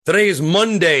Today is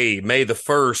Monday, May the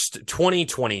 1st,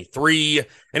 2023,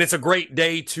 and it's a great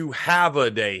day to have a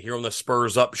day here on the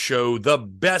Spurs Up Show, the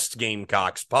best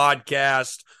Gamecocks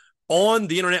podcast on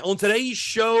the internet. On today's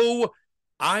show,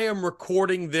 I am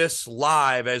recording this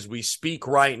live as we speak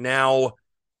right now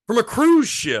from a cruise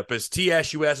ship as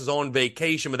TSUS is on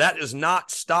vacation, but that does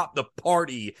not stop the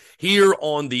party here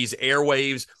on these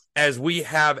airwaves as we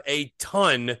have a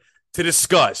ton to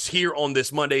discuss here on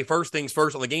this Monday. First things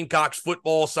first, on the Gamecocks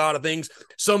football side of things,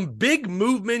 some big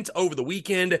movement over the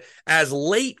weekend as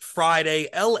late Friday,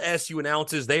 LSU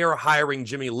announces they are hiring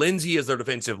Jimmy Lindsey as their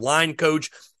defensive line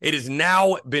coach. It has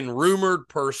now been rumored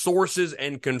per sources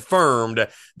and confirmed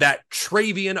that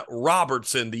Travian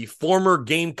Robertson, the former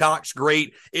Gamecocks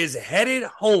great, is headed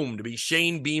home to be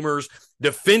Shane Beamer's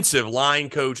defensive line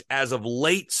coach as of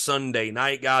late Sunday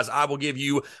night. Guys, I will give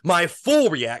you my full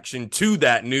reaction to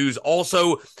that news.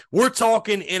 Also, we're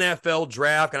talking NFL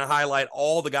draft, and I highlight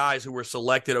all the guys who were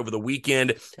selected over the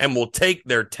weekend and will take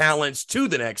their talents to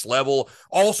the next level.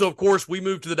 Also, of course, we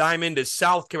move to the Diamond as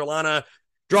South Carolina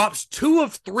drops 2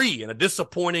 of 3 in a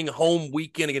disappointing home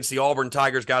weekend against the Auburn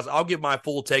Tigers. Guys, I'll give my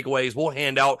full takeaways. We'll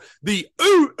hand out the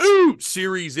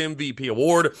Series MVP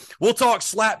award. We'll talk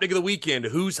slapdick of the weekend.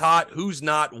 Who's hot, who's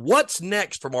not, what's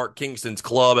next for Mark Kingston's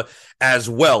club, as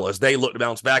well as they look to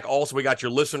bounce back. Also, we got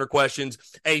your listener questions.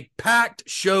 A packed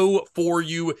show for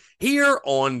you here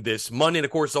on this Monday. And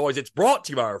of course, as always, it's brought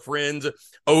to you by our friends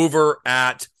over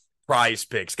at Prize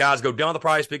Picks. Guys, go down the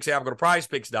Prize Picks app, go to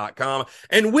prizepicks.com,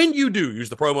 and when you do, use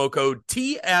the promo code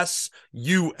TSUS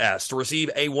to receive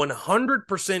a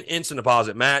 100% instant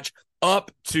deposit match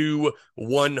up to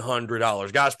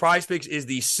 $100. Guys, Prize Picks is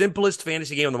the simplest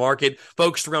fantasy game on the market,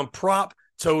 focused around prop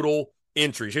total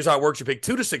entries. Here's how it works. You pick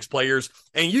 2 to 6 players,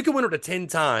 and you can win up to 10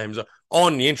 times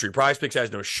on the entry. Prize Picks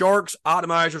has no sharks,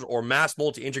 optimizers, or mass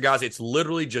multi-entry, guys. It's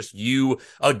literally just you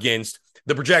against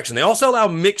the projection. They also allow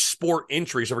mixed sport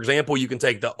entry. So, for example, you can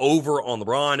take the over on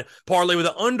LeBron, parlay with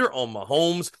the under on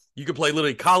Mahomes. You can play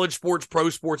literally college sports, pro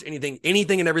sports, anything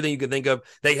and everything you can think of.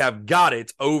 They have got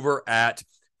it over at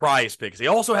Prize Picks. They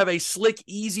also have a slick,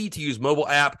 easy-to-use mobile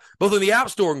app, both in the App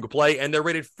Store and Google Play, and they're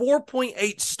rated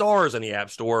 4.8 stars in the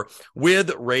App Store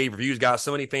with rave reviews. Guys,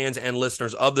 so many fans and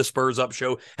listeners of the Spurs Up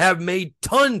Show have made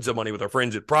tons of money with our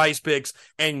friends at Prize Picks,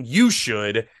 and you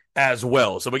should as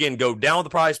well. So again, go down the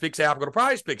Prize Picks app, go to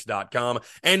prizepicks.com,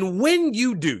 and when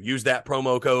you do, use that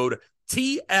promo code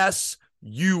TSUS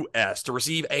to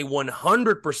receive a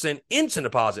 100% instant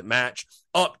deposit match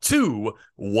up to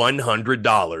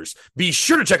 $100. Be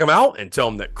sure to check them out and tell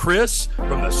them that Chris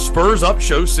from the Spurs Up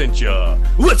Show sent you.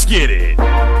 Let's get it.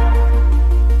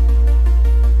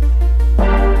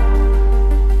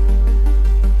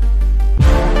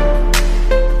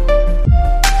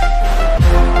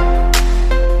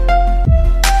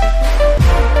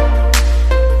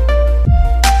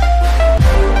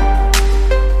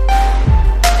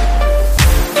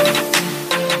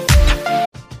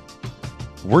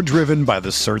 We're driven by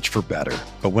the search for better.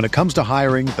 But when it comes to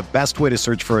hiring, the best way to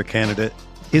search for a candidate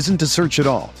isn't to search at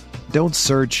all. Don't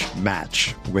search,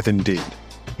 match with Indeed.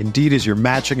 Indeed is your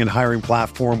matching and hiring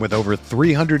platform with over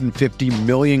 350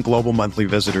 million global monthly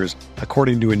visitors,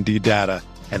 according to Indeed data,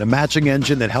 and a matching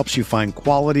engine that helps you find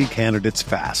quality candidates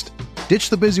fast. Ditch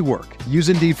the busy work. Use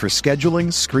Indeed for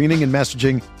scheduling, screening, and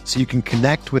messaging so you can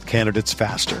connect with candidates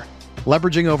faster.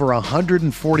 Leveraging over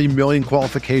 140 million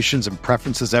qualifications and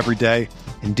preferences every day,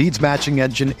 Indeed's matching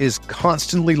engine is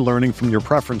constantly learning from your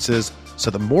preferences,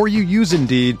 so the more you use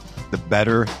Indeed, the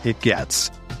better it gets.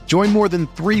 Join more than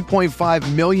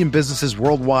 3.5 million businesses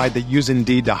worldwide that use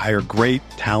Indeed to hire great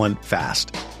talent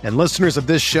fast. And listeners of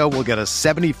this show will get a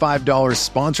 $75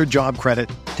 sponsored job credit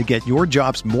to get your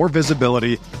jobs more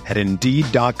visibility at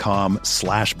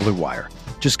Indeed.com/Blue Wire.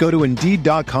 Just go to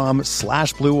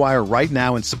Indeed.com/Blue Wire right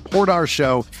now and support our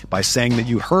show by saying that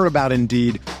you heard about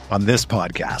Indeed on this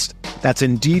podcast. That's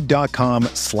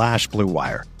Indeed.com/Blue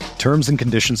Wire. Terms and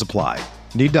conditions apply.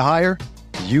 Need to hire?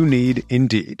 You need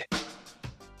Indeed.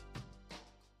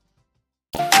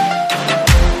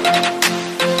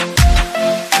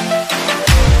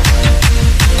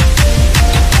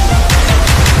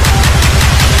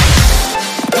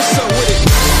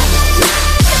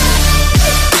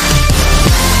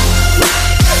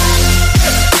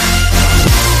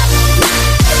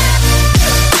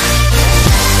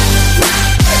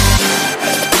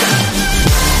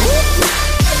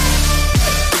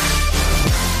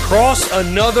 Cross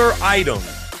another item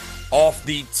off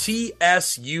the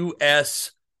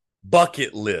TSUS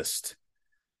bucket list.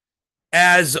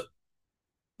 As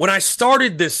when I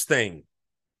started this thing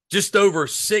just over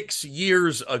 6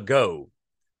 years ago,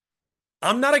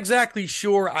 I'm not exactly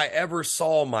sure I ever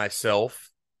saw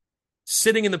myself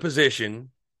sitting in the position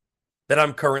that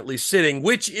I'm currently sitting,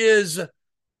 which is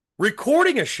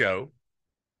recording a show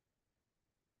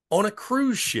on a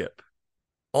cruise ship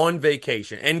on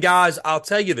vacation. And guys, I'll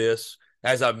tell you this,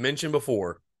 as I've mentioned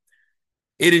before,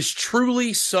 it is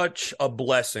truly such a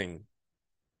blessing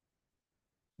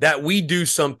that we do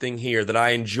something here that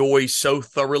I enjoy so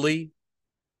thoroughly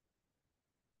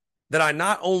that I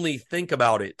not only think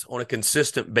about it on a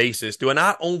consistent basis, do I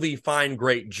not only find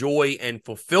great joy and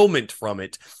fulfillment from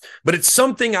it, but it's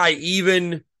something I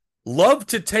even love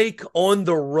to take on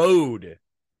the road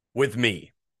with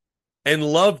me and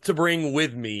love to bring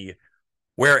with me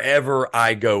wherever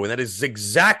I go. And that is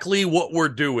exactly what we're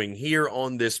doing here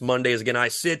on this Monday. As again, I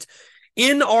sit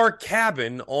in our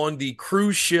cabin on the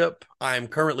cruise ship I am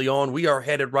currently on. We are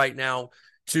headed right now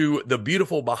to the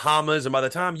beautiful Bahamas. And by the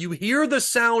time you hear the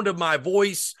sound of my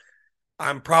voice,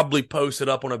 I'm probably posted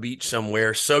up on a beach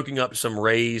somewhere, soaking up some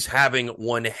rays, having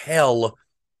one hell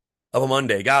of a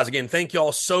Monday. Guys, again, thank you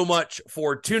all so much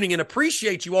for tuning in.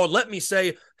 Appreciate you all. Let me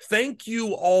say thank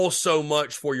you all so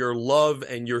much for your love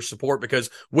and your support, because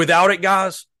without it,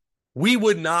 guys, we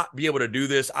would not be able to do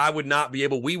this. We would not be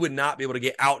able to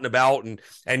get out and about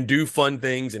and do fun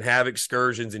things and have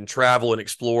excursions and travel and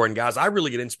explore. And guys, I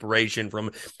really get inspiration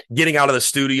from getting out of the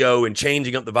studio and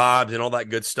changing up the vibes and all that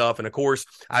good stuff. And of course,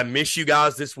 I miss you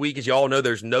guys this week. As you all know,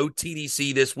 there's no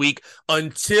TDC this week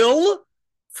until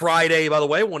Friday. By the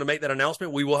way, I want to make that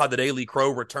announcement. We will have the Daily Crow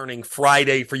returning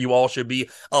Friday for you all. Should be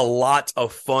a lot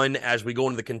of fun as we go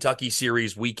into the Kentucky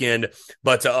series weekend.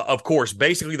 But of course,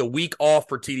 basically the week off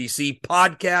for TDC.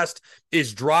 Podcast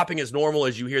is dropping as normal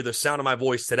as you hear the sound of my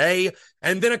voice today.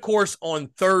 And then, of course, on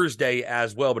Thursday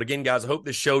as well. But again, guys, I hope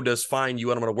this show does find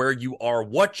you. I don't know where you are,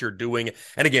 what you're doing.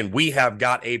 And again, we have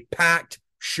got a packed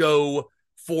show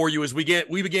for you as we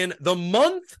begin the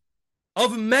month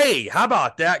of May. How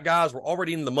about that, guys? We're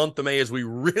already in the month of May as we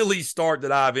really start to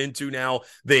dive into now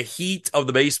the heat of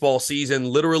the baseball season,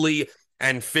 literally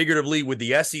and figuratively, with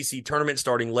the SEC tournament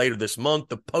starting later this month,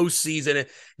 the postseason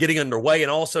getting underway.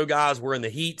 And also, guys, we're in the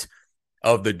heat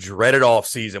of the dreaded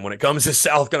offseason when it comes to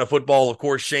South Carolina football. Of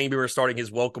course, Shane Beamer starting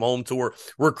his welcome home tour.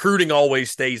 Recruiting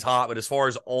always stays hot, but as far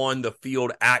as on the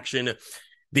field action,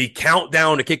 the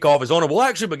countdown to kickoff is on. We'll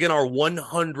actually begin our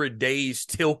 100 days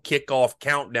till kickoff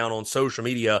countdown on social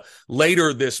media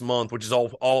later this month, which is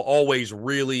always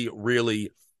really,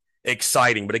 really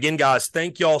exciting. But again, guys,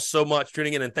 thank you all so much for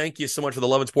tuning in, and thank you so much for the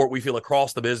love and support we feel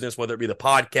across the business, whether it be the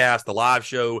podcast, the live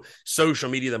show, social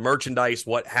media, the merchandise,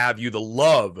 what have you. The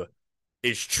love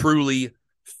is truly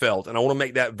felt. And I want to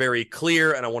make that very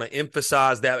clear, and I want to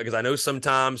emphasize that because I know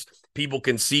sometimes people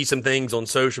can see some things on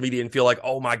social media and feel like,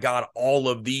 oh my God, all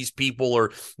of these people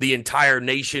or the entire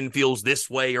nation feels this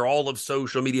way or all of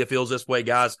social media feels this way.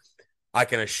 Guys, I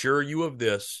can assure you of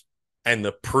this, and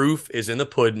the proof is in the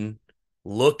pudding.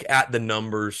 Look at the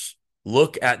numbers,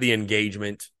 look at the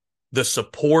engagement, the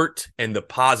support and the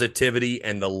positivity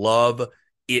and the love.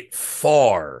 It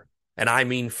far, and I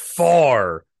mean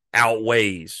far,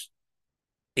 outweighs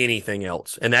anything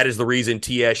else. And that is the reason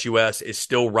TSUS is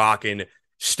still rocking,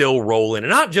 still rolling, and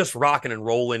not just rocking and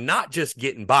rolling, not just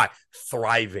getting by,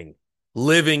 thriving,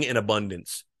 living in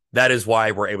abundance. That is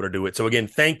why we're able to do it. So again,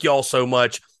 thank you all so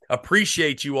much.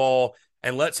 Appreciate you all.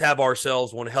 And let's have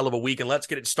ourselves one hell of a week, and let's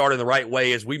get it started in the right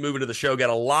way as we move into the show. Got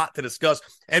a lot to discuss.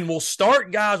 And we'll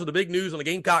start, guys, with the big news on the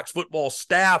Gamecocks football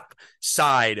staff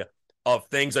side of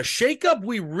things. A shakeup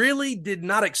we really did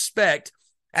not expect,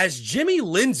 as Jimmy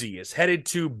Lindsey is headed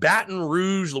to Baton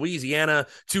Rouge, Louisiana,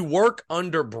 to work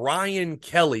under Brian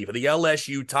Kelly for the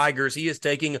LSU Tigers. He is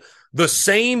taking the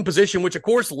same position, which, of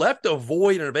course, left a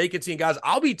void and a vacancy. And, guys,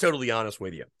 I'll be totally honest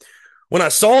with you. When I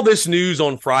saw this news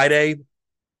on Friday,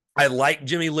 I like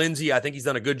Jimmy Lindsey. I think he's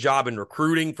done a good job in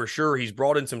recruiting for sure. He's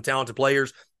brought in some talented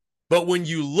players. But when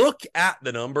you look at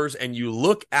the numbers and you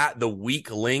look at the weak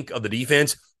link of the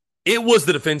defense, it was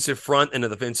the defensive front and the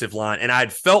defensive line. And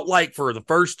I'd felt like for the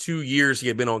first 2 years he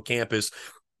had been on campus,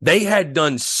 they had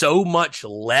done so much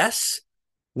less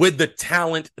with the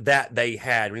talent that they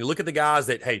had. When you look at the guys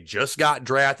that, hey, just got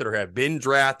drafted or have been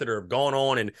drafted or have gone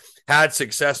on and had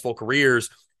successful careers,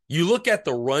 you look at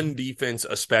the run defense,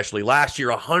 especially last year,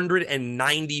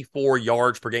 194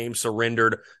 yards per game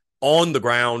surrendered on the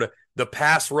ground. The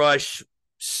pass rush,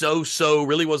 so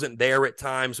really wasn't there at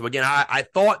times. So again, I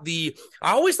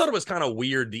always thought it was kind of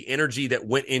weird, the energy that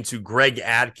went into Greg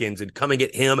Adkins and coming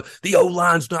at him. The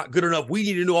O-line's not good enough. We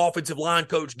need a new offensive line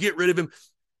coach. Get rid of him.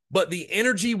 But the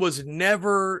energy was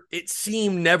never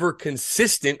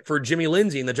consistent for Jimmy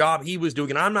Lindsey and the job he was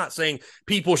doing. And I'm not saying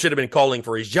people should have been calling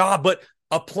for his job, but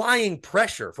applying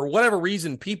pressure. For whatever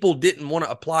reason, people didn't want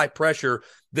to apply pressure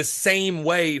the same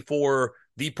way for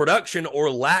the production or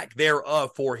lack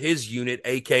thereof for his unit,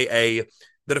 aka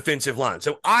the defensive line.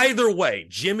 So either way,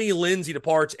 Jimmy Lindsey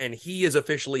departs and he is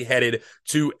officially headed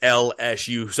to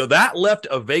LSU. So that left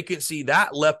a vacancy,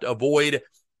 that left a void.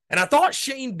 And I thought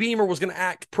Shane Beamer was going to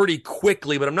act pretty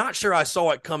quickly, but I'm not sure I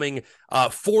saw it coming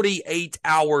 48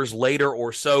 hours later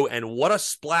or so. And what a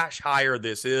splash hire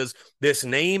this is. This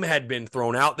name had been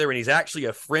thrown out there, and he's actually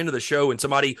a friend of the show and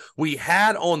somebody we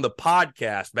had on the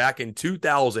podcast back in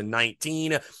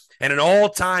 2019. And an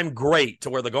all-time great to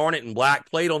where the Garnet and Black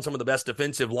played on some of the best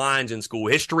defensive lines in school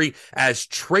history, as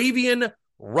Travian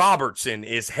Robertson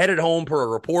is headed home per a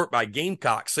report by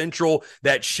Gamecock Central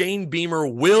that Shane Beamer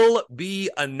will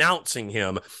be announcing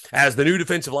him as the new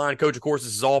defensive line coach. Of course,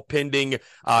 this is all pending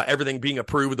everything being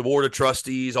approved with the board of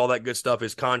trustees, all that good stuff,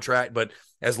 his contract. But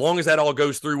as long as that all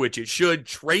goes through, which it should,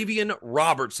 Travian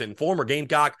Robertson, former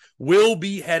Gamecock, will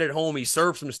be headed home. He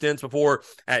served some stints before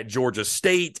at Georgia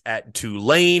State, at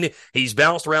Tulane. He's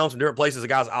bounced around some different places.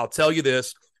 Guys, I'll tell you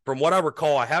this. From what I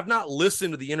recall, I have not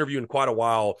listened to the interview in quite a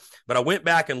while, but I went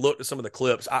back and looked at some of the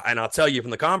clips, and I'll tell you, from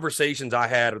the conversation I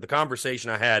had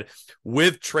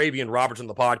with Travian Robertson on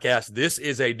the podcast, this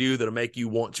is a dude that'll make you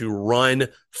want to run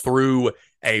through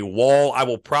a wall. I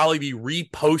will probably be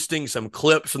reposting some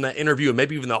clips from that interview and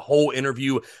maybe even the whole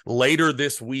interview later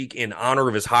this week in honor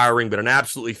of his hiring, but an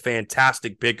absolutely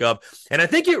fantastic pickup. And I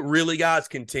think it really, guys,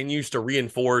 continues to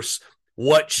reinforce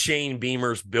what Shane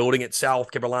Beamer's building at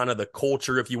South Carolina, the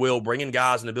culture, if you will, bringing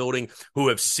guys in the building who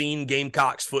have seen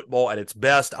Gamecocks football at its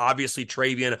best. Obviously,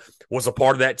 Travian was a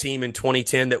part of that team in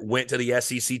 2010 that went to the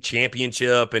SEC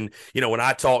championship. And, you know, when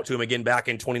I talked to him again back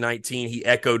in 2019, he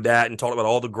echoed that and talked about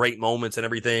all the great moments and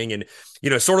everything. And, you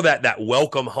know, sort of that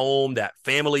welcome home, that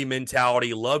family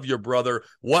mentality, love your brother.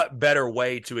 What better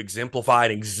way to exemplify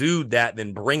and exude that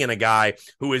than bringing a guy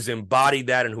who has embodied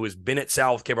that and who has been at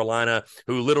South Carolina,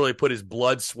 who literally put his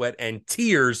blood, sweat, and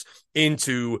tears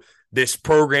into this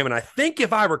program. And I think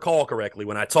if I recall correctly,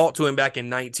 when I talked to him back in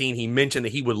 19, he mentioned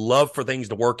that he would love for things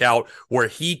to work out where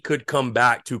he could come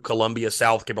back to Columbia,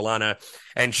 South Carolina.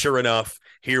 And sure enough,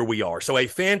 here we are. So a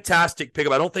fantastic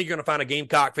pickup. I don't think you're going to find a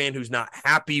Gamecock fan who's not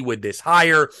happy with this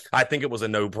hire. I think it was a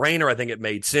no-brainer. I think it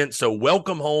made sense. So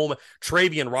welcome home,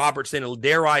 Travian Robertson, and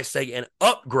dare I say an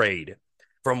upgrade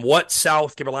from what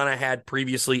South Carolina had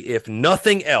previously, if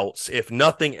nothing else,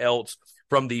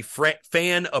 from the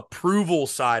fan approval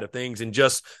side of things and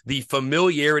just the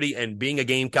familiarity and being a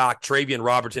Gamecock. Travian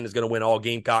Robertson is going to win all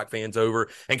Gamecock fans over,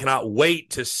 and cannot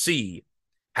wait to see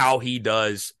how he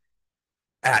does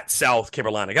at South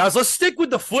Carolina. Guys, let's stick with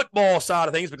the football side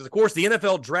of things because, of course, the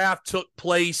NFL draft took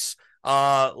place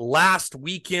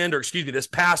this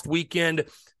past weekend.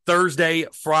 Thursday,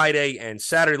 Friday, and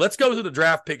Saturday. Let's go through the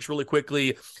draft picks really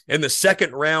quickly. In the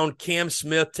second round, Cam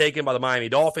Smith taken by the Miami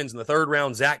Dolphins. In the third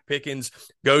round, Zach Pickens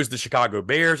goes to the Chicago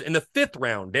Bears. In the fifth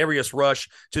round, Darius Rush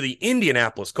to the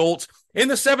Indianapolis Colts. In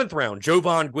the seventh round,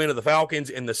 Jovan Gwynn to the Falcons.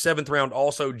 In the seventh round,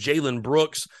 also Jalen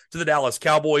Brooks to the Dallas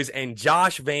Cowboys. And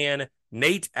Josh Vann,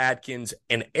 Nate Atkins,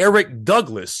 and Eric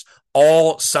Douglas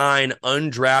all sign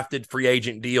undrafted free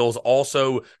agent deals.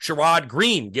 Also, Sherrod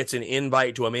Green gets an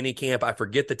invite to a mini camp. I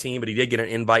forget the team, but he did get an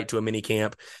invite to a mini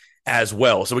camp as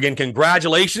well. So again,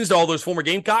 congratulations to all those former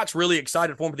Gamecocks. Really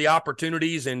excited for them for the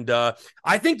opportunities. And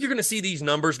I think you're going to see these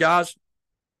numbers, guys,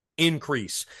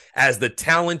 increase as the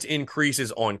talent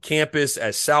increases on campus,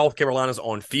 as South Carolina's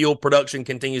on-field production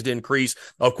continues to increase.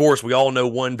 Of course, we all know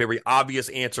one very obvious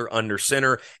answer under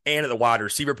center and at the wide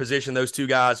receiver position. Those two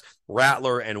guys,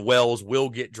 Rattler and Wells, will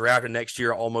get drafted next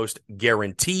year, almost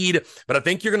guaranteed. But I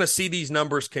think you're going to see these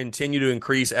numbers continue to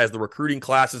increase as the recruiting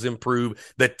classes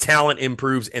improve, the talent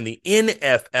improves, and the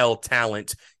NFL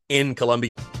talent in Columbia.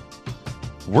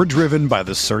 We're driven by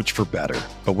the search for better.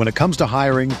 But when it comes to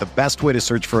hiring, the best way to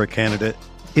search for a candidate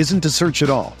isn't to search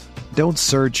at all. Don't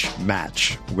search,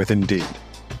 match with Indeed.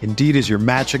 Indeed is your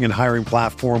matching and hiring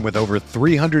platform with over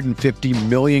 350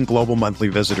 million global monthly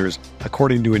visitors,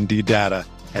 according to Indeed data,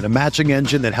 and a matching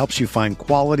engine that helps you find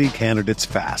quality candidates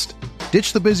fast.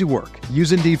 Ditch the busy work.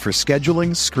 Use Indeed for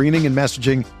scheduling, screening, and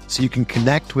messaging so you can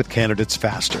connect with candidates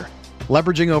faster.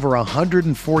 Leveraging over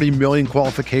 140 million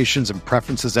qualifications and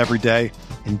preferences every day,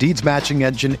 Indeed's matching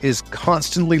engine is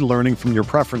constantly learning from your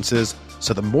preferences,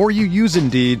 so the more you use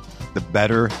Indeed, the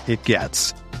better it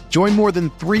gets. Join more than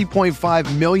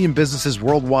 3.5 million businesses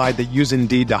worldwide that use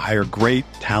Indeed to hire great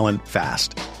talent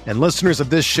fast. And listeners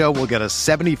of this show will get a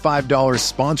 $75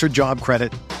 sponsored job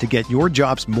credit to get your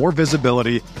jobs more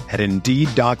visibility at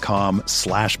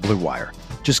Indeed.com/Blue Wire.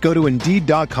 Just go to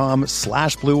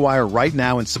Indeed.com/Blue Wire right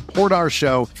now and support our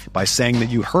show by saying that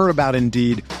you heard about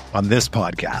Indeed on this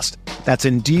podcast. That's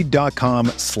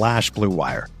Indeed.com/Blue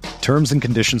Wire. Terms and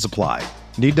conditions apply.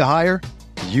 Need to hire?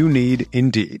 You need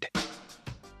Indeed.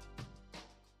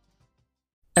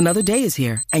 Another day is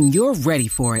here, and you're ready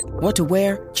for it. What to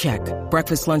wear? Check.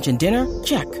 Breakfast, lunch, and dinner?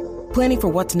 Check. Planning for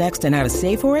what's next and how to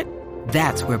save for it?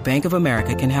 That's where Bank of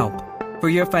America can help. For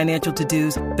your financial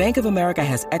to-dos, Bank of America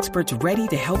has experts ready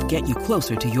to help get you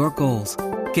closer to your goals.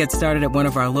 Get started at one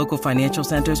of our local financial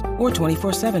centers or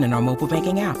 24/7 in our mobile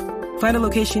banking app. Find a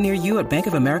location near you at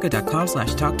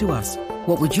bankofamerica.com/talktous.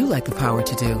 What would you like the power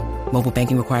to do? Mobile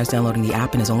banking requires downloading the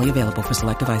app and is only available for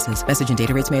select devices. Message and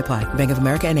data rates may apply. Bank of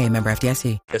America N.A., member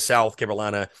FDIC. South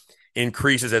Carolina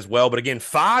increases as well. But again,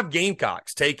 5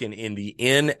 Gamecocks taken in the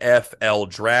NFL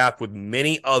draft, with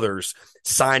many others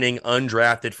signing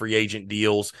undrafted free agent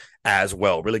deals as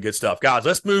well. Really good stuff. Guys,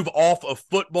 let's move off of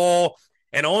football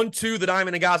and on to the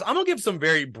Diamond. And guys, I'm going to give some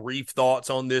very brief thoughts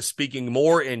on this, speaking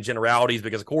more in generalities,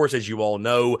 because of course, as you all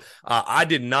know, I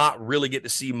did not really get to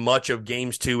see much of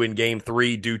games 2 and game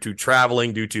 3 due to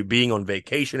traveling, due to being on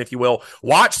vacation, if you will.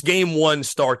 Watched game 1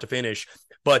 start to finish.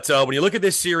 But when you look at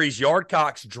this series,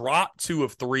 Yardcocks dropped 2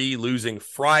 of 3, losing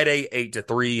Friday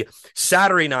 8-3,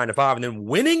 Saturday 9-5, and then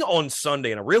winning on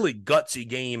Sunday in a really gutsy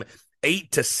game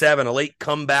 8-7, a late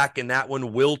comeback in that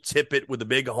one. Will Tippett with a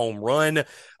big home run.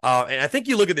 And I think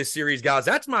you look at this series, guys,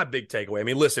 that's my big takeaway. I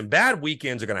mean, listen, bad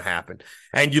weekends are going to happen.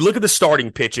 And you look at the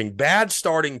starting pitching. Bad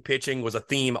starting pitching was a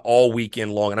theme all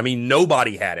weekend long. And I mean,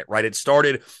 nobody had it, right? It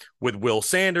started with Will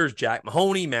Sanders, Jack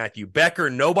Mahoney, Matthew Becker.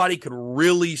 Nobody could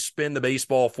really spin the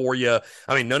baseball for you.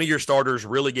 I mean, none of your starters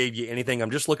really gave you anything.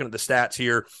 I'm just looking at the stats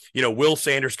here. You know, Will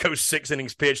Sanders goes 6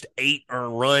 innings pitched, 8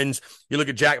 earned runs. You look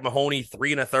at Jack Mahoney,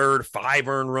 3 1/3, 5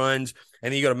 earned runs.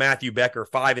 And then you go to Matthew Becker,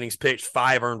 5 innings pitched,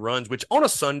 5 earned runs, which on a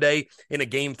Sunday in a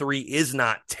game 3 is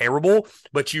not terrible,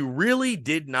 but you really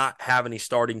did not have any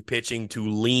starting pitching to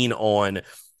lean on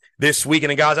this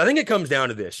weekend. And guys, I think it comes down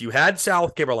to this. You had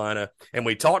South Carolina, and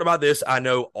we talked about this, I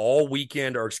know, all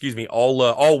weekend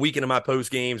in my post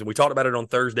games, and we talked about it on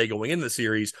Thursday going into the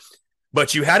series.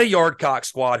 But you had a Yardcock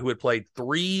squad who had played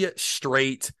 3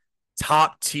 straight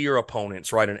top-tier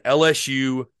opponents, right? An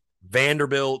LSU,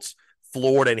 Vanderbilt,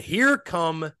 Florida, and here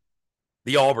come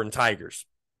the Auburn Tigers.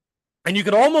 And you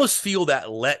could almost feel that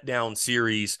letdown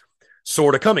series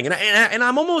sort of coming. And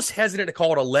I'm almost hesitant to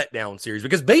call it a letdown series,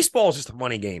 because baseball is just a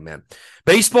funny game, man.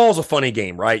 Baseball is a funny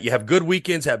game, right? You have good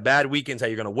weekends, have bad weekends, how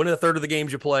you're going to win a third of the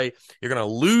games you play. You're going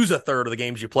to lose a third of the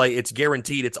games you play. It's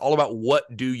guaranteed. It's all about what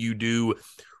do you do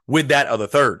with that other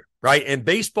third, right? And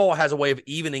baseball has a way of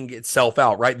evening itself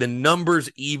out, right? The numbers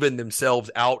even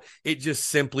themselves out. It just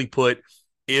simply put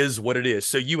is what it is.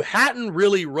 So you hadn't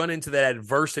really run into that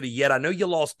adversity yet. I know you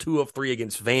lost 2 of 3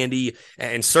 against Vandy,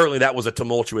 and certainly that was a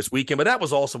tumultuous weekend, but that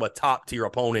was also a top-tier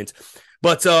opponent.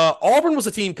 But Auburn was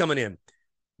a team coming in.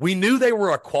 We knew they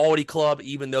were a quality club,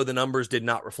 even though the numbers did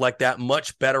not reflect that.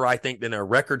 Much better, I think, than their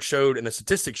record showed and the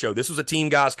statistics showed. This was a team,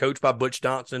 guys, coached by Butch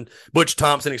Thompson,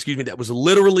 that was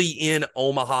literally in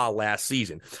Omaha last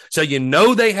season. So you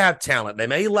know they have talent. They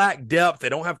may lack depth. They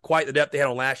don't have quite the depth they had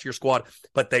on last year's squad,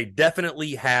 but they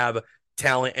definitely have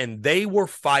talent, and they were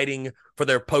fighting for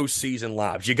their postseason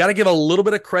lives. You got to give a little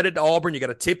bit of credit to Auburn. You got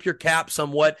to tip your cap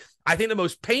somewhat. I think the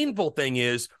most painful thing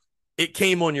is it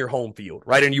came on your home field,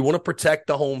 right? And you want to protect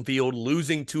the home field.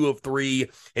 Losing 2 of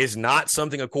 3 is not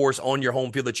something, of course, on your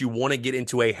home field that you want to get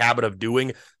into a habit of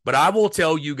doing. But I will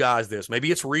tell you guys this.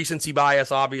 Maybe it's recency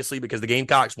bias, obviously, because the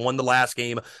Gamecocks won the last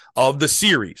game of the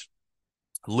series.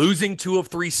 Losing 2 of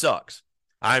 3 sucks.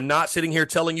 I'm not sitting here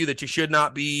telling you that you should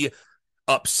not be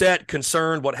upset,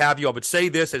 concerned, what have you. I would say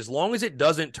this, as long as it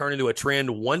doesn't turn into a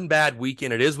trend, one bad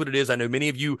weekend, it is what it is. I know many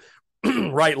of you,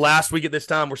 right, last week at this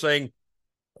time were saying,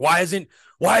 why isn't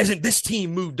this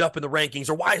team moved up in the rankings,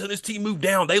 or why isn't this team moved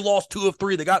down? They lost 2 of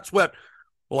 3. They got swept.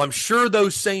 Well, I'm sure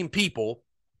those same people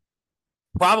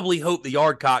probably hope the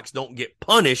Yardcocks don't get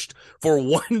punished for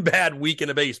one bad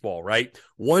weekend of baseball, right?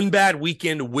 One bad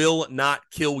weekend will not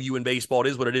kill you in baseball.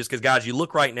 It is what it is, because, guys, you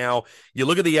look right now, you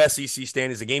look at the SEC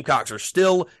standings, the Gamecocks are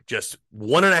still just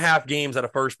 1.5 games out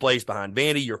of first place behind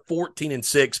Vandy. You're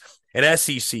 14-6. In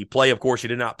SEC play, of course, you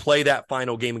did not play that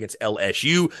final game against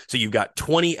LSU, so you've got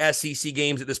 20 SEC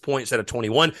games at this point instead of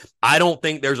 21. I don't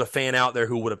think there's a fan out there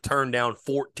who would have turned down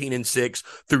 14-6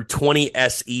 through 20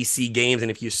 SEC games,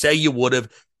 and if you say you would have,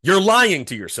 you're lying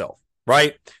to yourself,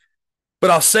 right?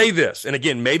 But I'll say this, and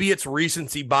again, maybe it's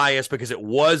recency bias because it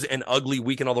was an ugly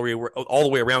weekend all the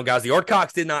way around, guys. The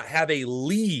Yardcocks did not have a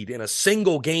lead in a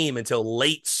single game until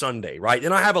late Sunday, right? They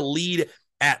did not have a lead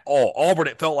at all. Auburn,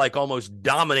 it felt like, almost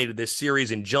dominated this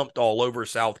series and jumped all over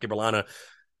South Carolina.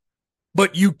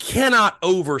 But you cannot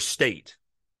overstate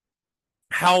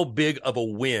how big of a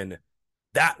win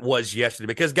that was yesterday.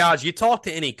 Because, guys, you talk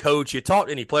to any coach, you talk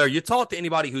to any player, you talk to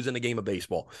anybody who's in the game of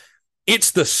baseball.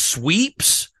 It's the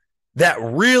sweeps that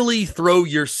really throw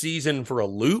your season for a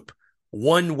loop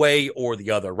one way or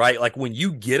the other, right? Like when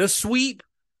you get a sweep,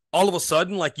 all of a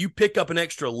sudden, like you pick up an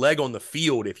extra leg on the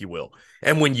field, if you will.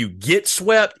 And when you get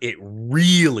swept, it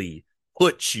really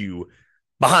puts you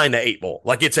behind the eight ball.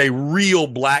 Like it's a real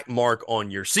black mark on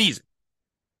your season.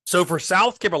 So for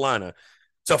South Carolina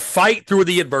to fight through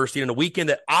the adversity in a weekend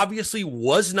that obviously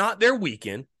was not their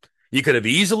weekend, you could have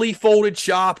easily folded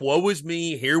shop. Woe is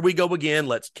me. Here we go again.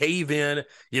 Let's cave in.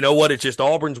 You know what? It's just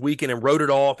Auburn's weekend, and wrote it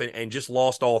off and just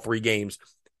lost all 3 games.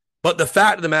 But the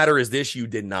fact of the matter is this, you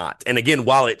did not. And again,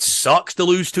 while it sucks to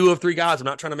lose 2 of 3 guys, I'm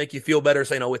not trying to make you feel better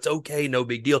saying, oh, it's okay, no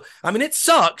big deal. I mean, it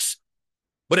sucks.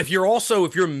 But if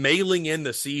you're mailing in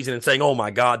the season and saying, oh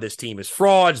my God, this team is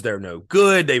frauds, they're no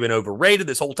good, they've been overrated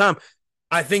this whole time,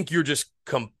 I think you're just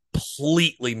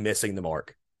completely missing the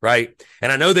mark, right?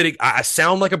 And I know that I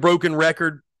sound like a broken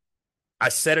record. I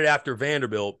said it after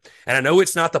Vanderbilt, and I know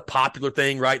it's not the popular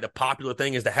thing, right? The popular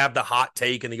thing is to have the hot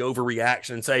take and the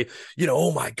overreaction and say,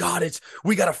 oh my God,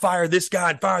 we got to fire this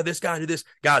guy and fire this guy and do this.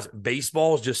 Guys,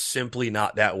 baseball is just simply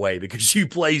not that way because you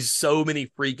play so many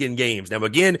freaking games. Now,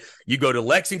 again, you go to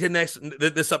Lexington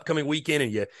this upcoming weekend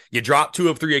and you drop 2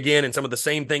 of 3 again, and some of the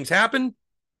same things happen.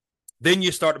 Then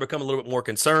you start to become a little bit more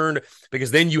concerned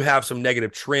because then you have some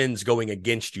negative trends going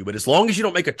against you. But as long as you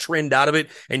don't make a trend out of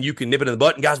it and you can nip it in the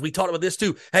butt, and guys, we talked about this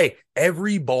too. Hey,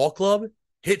 every ball club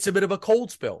hits a bit of a cold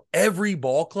spell. Every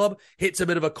ball club hits a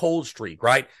bit of a cold streak,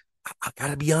 right? I got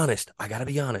to be honest.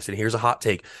 And here's a hot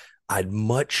take. I'd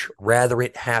much rather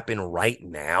it happen right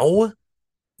now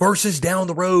versus down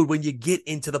the road when you get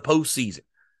into the postseason,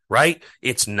 right?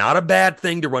 It's not a bad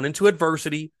thing to run into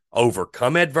adversity,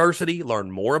 overcome adversity,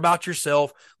 learn more about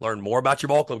yourself, learn more about your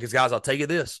ball club. Because, guys, I'll tell you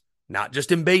this, not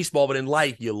just in baseball, but in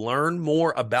life, you learn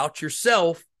more about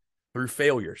yourself through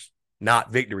failures, not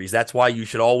victories. That's why you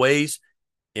should always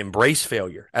embrace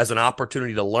failure as an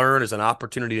opportunity to learn, as an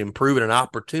opportunity to improve, and an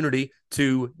opportunity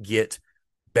to get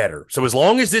better. So as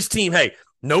long as this team, hey,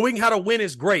 knowing how to win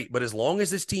is great, but as long as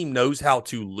this team knows how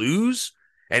to lose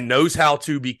and knows how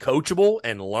to be coachable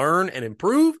and learn and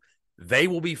improve, they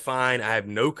will be fine. I have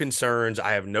no concerns.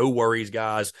 I have no worries,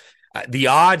 guys. The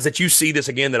odds that you see this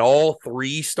again, that all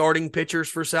 3 starting pitchers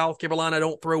for South Carolina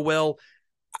don't throw well,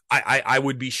 I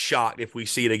would be shocked if we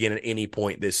see it again at any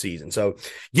point this season. So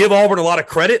give Auburn a lot of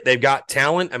credit. They've got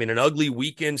talent. I mean, an ugly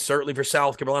weekend, certainly for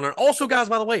South Carolina. And also, guys,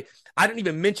 by the way, I didn't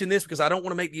even mention this because I don't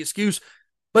want to make the excuse,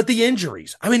 but the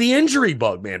injuries. I mean, the injury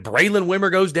bug, man. Braylon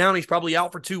Wimmer goes down. He's probably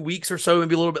out for 2 weeks or so,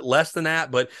 maybe a little bit less than that.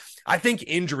 But I think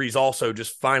injuries also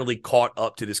just finally caught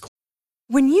up to this.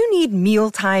 When you need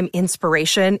mealtime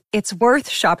inspiration, it's worth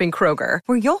shopping Kroger,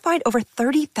 where you'll find over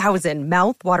 30,000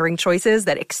 mouth-watering choices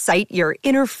that excite your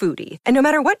inner foodie. And no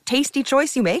matter what tasty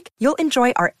choice you make, you'll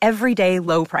enjoy our everyday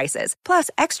low prices, plus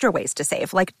extra ways to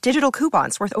save, like digital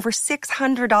coupons worth over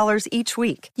 $600 each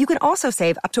week. You can also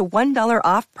save up to $1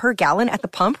 off per gallon at the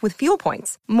pump with fuel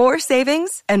points. More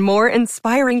savings and more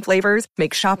inspiring flavors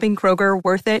make shopping Kroger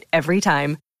worth it every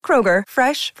time. Kroger,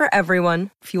 fresh for everyone.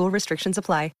 Fuel restrictions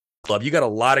apply. Club. You got a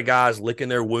lot of guys licking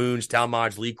their wounds.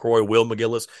 Talmadge, Lee Croy, Will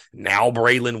McGillis, now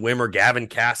Braylon Wimmer, Gavin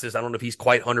Cassis. I don't know if he's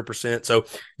quite 100%. So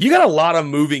you got a lot of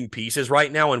moving pieces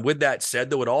right now. And with that said,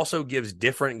 though, it also gives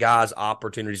different guys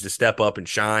opportunities to step up and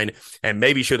shine and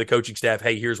maybe show the coaching staff,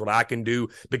 hey, here's what I can do,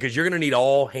 because you're going to need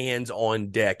all hands on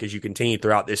deck as you continue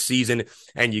throughout this season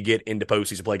and you get into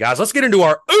postseason play. Guys, let's get into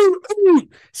our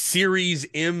Series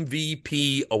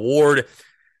MVP award.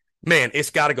 Man,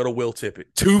 it's got to go to Will Tippett.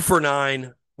 2 for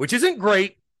 9. Which isn't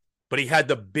great, but he had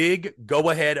the big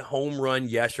go-ahead home run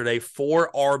yesterday,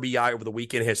 4 RBI over the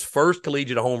weekend, his first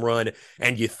collegiate home run.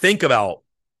 And you think about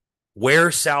where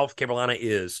South Carolina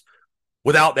is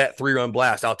without that 3-run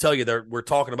blast. I'll tell you, we're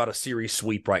talking about a series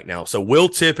sweep right now. So Will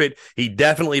Tippett, he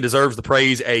definitely deserves the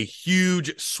praise. A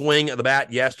huge swing of the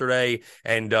bat yesterday,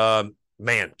 and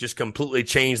man, just completely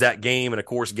changed that game and, of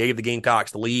course, gave the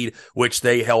Gamecocks the lead, which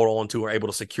they held on to and were able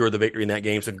to secure the victory in that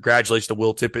game. So congratulations to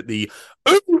Will Tippett, the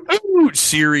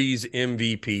Series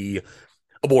MVP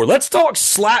award. Let's talk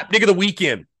slapdick of the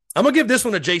weekend. I'm going to give this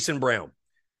one to Jason Brown,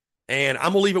 and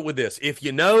I'm going to leave it with this. If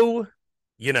you know,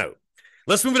 you know.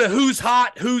 Let's move into who's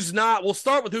hot, who's not. We'll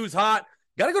start with who's hot.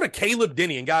 Got to go to Caleb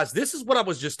Denny. And, guys, this is what I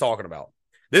was just talking about.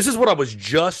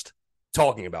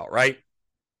 Right?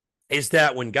 is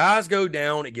that when guys go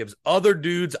down, it gives other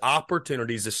dudes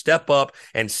opportunities to step up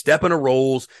and step into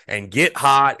roles and get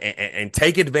hot and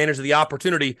take advantage of the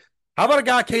opportunity. How about a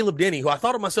guy, Caleb Denny, who I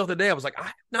thought of myself today? I was like, I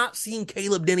have not seen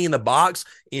Caleb Denny in the box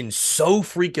in so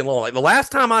freaking long. Like the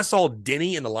last time I saw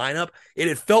Denny in the lineup, it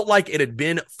had felt like it had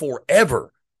been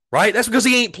forever, right? That's because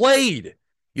he ain't played.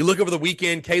 You look over the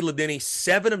weekend, Caleb Denny,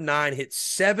 7 of 9, hit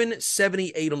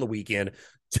 778 on the weekend,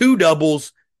 2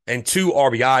 doubles, and 2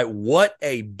 RBI. What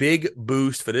a big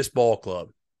boost for this ball club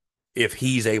if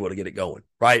he's able to get it going,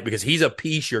 right? Because he's a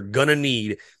piece you're going to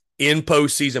need in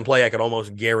postseason play, I could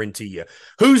almost guarantee you.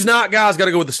 Who's not, guys, got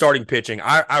to go with the starting pitching.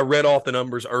 I read off the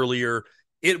numbers earlier.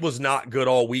 It was not good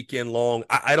all weekend long.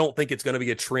 I don't think it's going to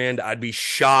be a trend. I'd be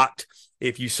shocked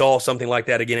if you saw something like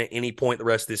that again at any point the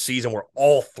rest of this season where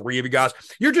all 3 of you guys,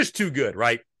 you're just too good,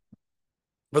 right,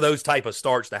 for those type of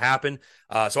starts to happen.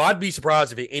 So I'd be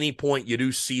surprised if at any point you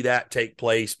do see that take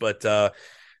place. But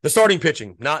the starting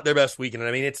pitching, not their best weekend.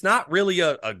 I mean, it's not really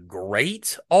a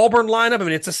great Auburn lineup. I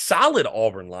mean, it's a solid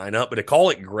Auburn lineup, but to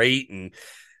call it great and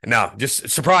no, just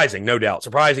surprising, no doubt.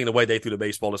 Surprising the way they threw the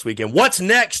baseball this weekend. What's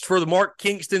next for the Mark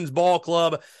Kingston's ball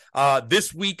club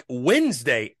this week,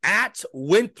 Wednesday at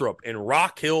Winthrop in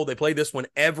Rock Hill? They play this one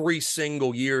every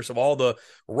single year. So all the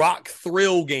Rock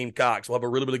Thrill Gamecocks will have a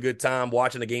really, really good time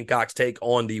watching the Gamecocks take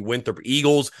on the Winthrop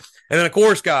Eagles. And then, of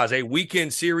course, guys, a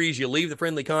weekend series. You leave the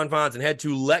friendly confines and head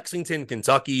to Lexington,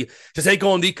 Kentucky to take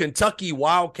on the Kentucky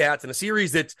Wildcats in a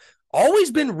series that's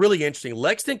always been really interesting.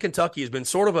 Lexington, Kentucky has been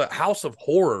sort of a house of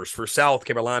horrors for South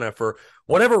Carolina for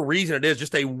whatever reason it is.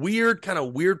 Just a weird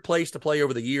place to play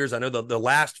over the years. I know the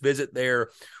last visit there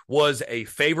was a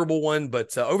favorable one,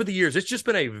 but over the years, it's just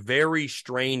been a very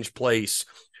strange place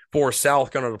for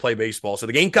South Carolina to play baseball. So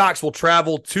the Gamecocks will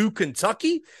travel to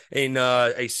Kentucky in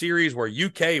a series where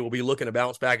UK will be looking to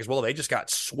bounce back as well. They just got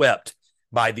swept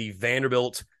by the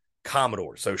Vanderbilt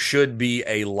Commodores, so should be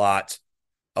a lot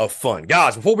of fun.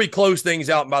 Guys, before we close things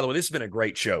out, and by the way, this has been a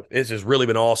great show. This has really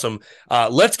been awesome.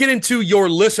 Let's get into your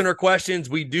listener questions.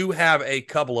 We do have a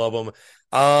couple of them.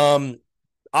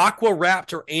 Aqua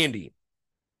Raptor Andy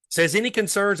says, any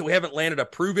concerns that we haven't landed a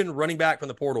proven running back from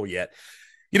the portal yet?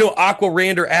 You know, Aqua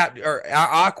Raptor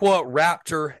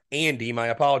Andy, my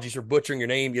apologies for butchering your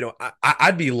name. You know,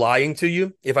 I'd be lying to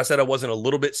you if I said I wasn't a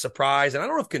little bit surprised. And I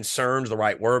don't know if concerned is the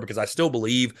right word, because I still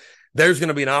believe there's going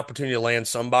to be an opportunity to land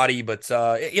somebody. But,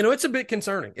 you know, it's a bit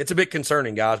concerning. It's a bit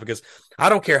concerning, guys, because I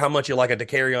don't care how much you like a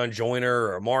DeCarrion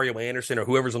Joyner or Mario Anderson or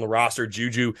whoever's on the roster,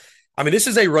 Juju. I mean, this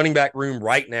is a running back room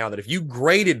right now that if you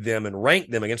graded them and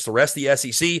ranked them against the rest of the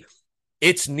SEC,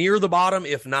 it's near the bottom,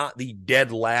 if not the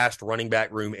dead last running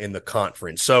back room in the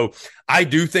conference. So I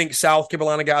do think South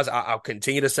Carolina, guys, I'll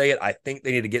continue to say it. I think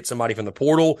they need to get somebody from the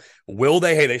portal. Will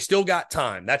they? Hey, they still got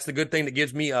time. That's the good thing that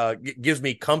gives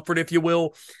me comfort, if you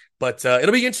will. But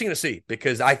it'll be interesting to see,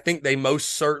 because I think they most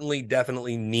certainly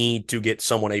definitely need to get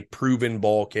someone, a proven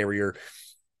ball carrier,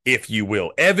 if you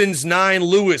will. Evans9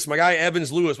 Lewis, my guy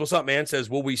Evans Lewis, what's up, man?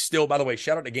 Says, will we still, by the way,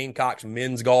 shout out to Gamecocks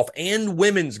men's golf and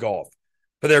women's golf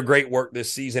for their great work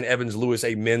this season. Evans Lewis,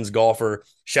 a men's golfer.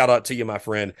 Shout out to you, my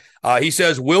friend. He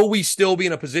says, will we still be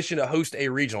in a position to host a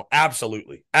regional?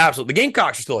 Absolutely. Absolutely. The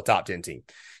Gamecocks are still a top 10 team.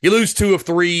 You lose 2 of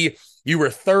 3. You were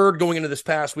 3rd going into this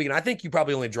past week, and I think you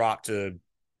probably only dropped to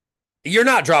 – you're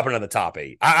not dropping to the top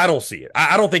 8. I don't see it.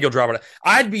 I don't think you'll drop it.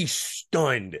 I'd be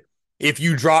stunned if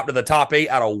you dropped to the top 8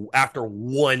 after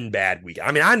one bad week.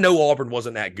 I mean, I know Auburn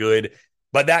wasn't that good,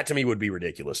 but that to me would be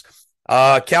ridiculous.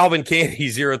 Calvin Candy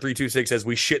 0326 says,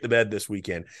 we shit the bed this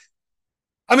weekend.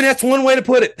 I mean, that's one way to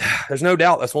put it. There's no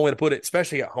doubt that's one way to put it,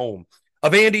 especially at home.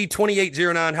 Avandy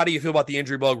 2809, how do you feel about the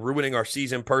injury bug ruining our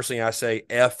season? Personally, I say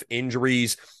F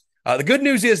injuries. The good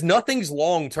news is nothing's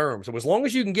long-term. So as long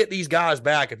as you can get these guys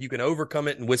back, if you can overcome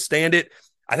it and withstand it,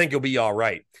 I think you'll be all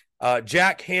right.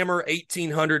 Jack Hammer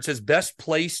 1800 says, best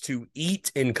place to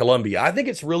eat in Columbia. I think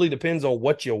it really depends on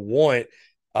what you want.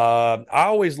 I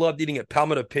always loved eating at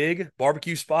Palmetto Pig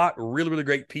barbecue spot. Really, really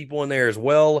great people in there as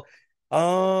well.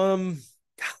 I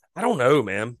don't know,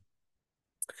 man.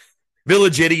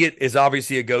 Village Idiot is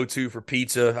obviously a go-to for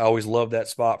pizza. I always love that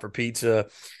spot for pizza.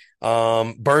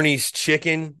 Bernie's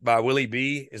Chicken by Willie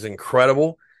B is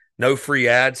incredible. No free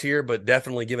ads here, but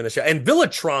definitely giving a shot. And Villa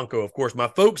Tronco, of course, my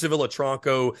folks at Villa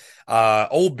Tronco,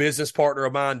 old business partner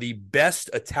of mine, the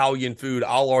best Italian food,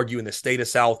 I'll argue, in the state of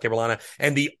South Carolina,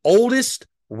 and the oldest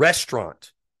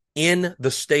restaurant in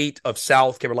the state of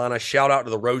South Carolina. Shout out to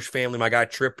the Roche family, my guy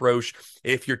Trip Roche.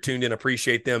 If you're tuned in,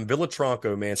 appreciate them. Villa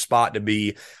Tronco, man, spot to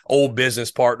be. Old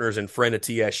business partners and friend of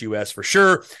TSUS for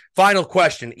sure. Final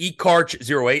question,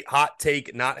 eCarch08, hot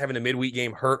take, not having a midweek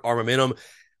game hurt our momentum.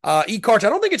 E-Karch, I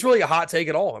don't think it's really a hot take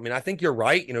at all. I mean, I think you're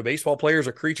right. Baseball players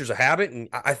are creatures of habit, and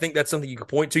I think that's something you could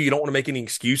point to. You don't want to make any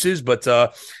excuses, but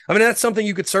that's something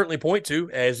you could certainly point to,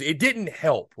 as it didn't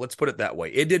help. Let's put it that way.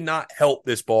 It did not help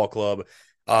this ball club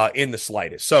in the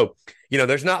slightest. So,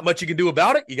 there's not much you can do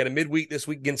about it. You got a midweek this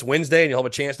week against Wednesday, and you'll have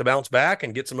a chance to bounce back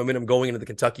and get some momentum going into the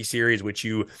Kentucky series, which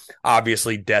you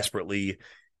obviously desperately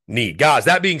need. Guys,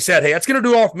 that being said, hey, that's going to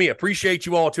do all for me. Appreciate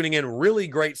you all tuning in. Really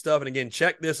great stuff. And again,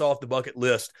 check this off the bucket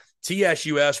list.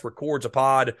 TSUS records a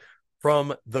pod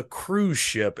from the cruise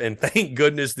ship, and thank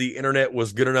goodness the internet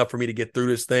was good enough for me to get through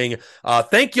this thing.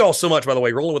 Thank you all so much, by the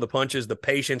way, rolling with the punches, the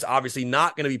patience. Obviously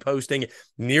not going to be posting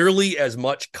nearly as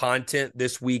much content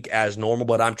this week as normal,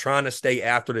 but I'm trying to stay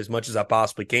after it as much as I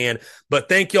possibly can. But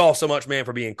thank you all so much, man,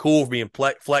 for being cool, for being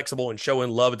flexible and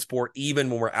showing love and support, even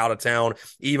when we're out of town,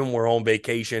 even when we're on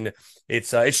vacation.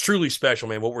 It's truly special,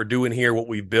 man, what we're doing here, what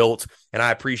we've built, and I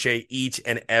appreciate each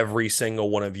and every single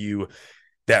one of you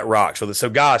that rocks. So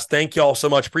guys, thank you all so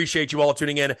much. Appreciate you all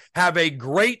tuning in. Have a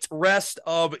great rest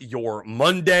of your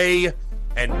Monday,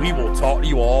 and we will talk to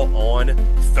you all on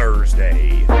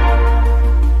Thursday.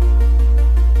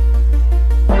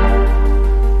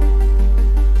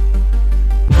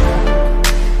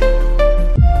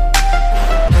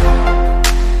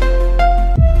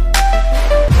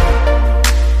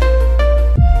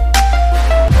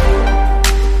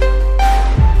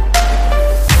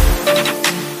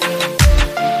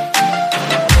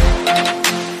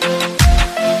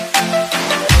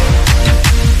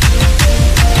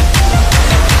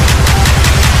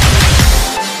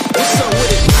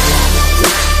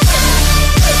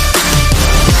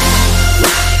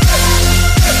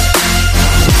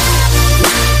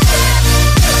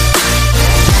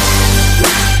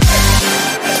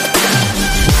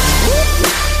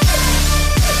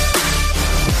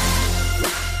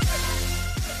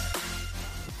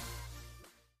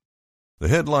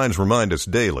 The headlines remind us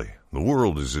daily, the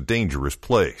world is a dangerous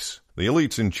place. The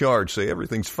elites in charge say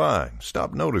everything's fine,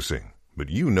 stop noticing. But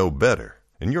you know better.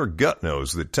 And your gut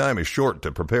knows that time is short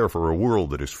to prepare for a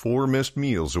world that is 4 missed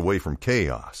meals away from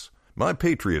chaos. My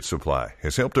Patriot Supply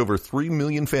has helped over 3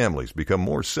 million families become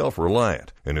more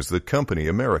self-reliant and is the company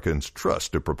Americans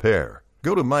trust to prepare.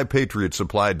 Go to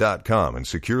MyPatriotSupply.com and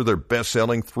secure their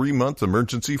best-selling 3-month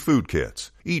emergency food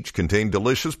kits. Each contain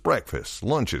delicious breakfasts,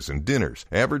 lunches, and dinners,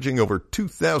 averaging over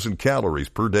 2,000 calories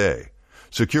per day.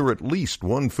 Secure at least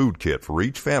 1 food kit for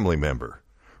each family member.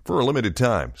 For a limited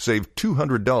time, save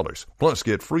 $200, plus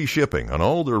get free shipping on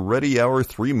all their Ready Hour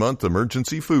 3-month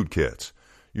emergency food kits.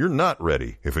 You're not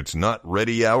ready if it's not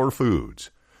Ready Hour Foods.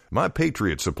 My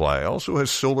Patriot Supply also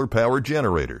has solar-powered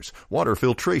generators, water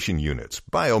filtration units,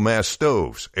 biomass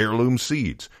stoves, heirloom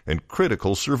seeds, and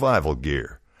critical survival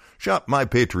gear. Shop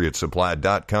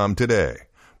MyPatriotSupply.com today.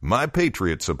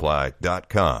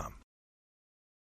 MyPatriotSupply.com.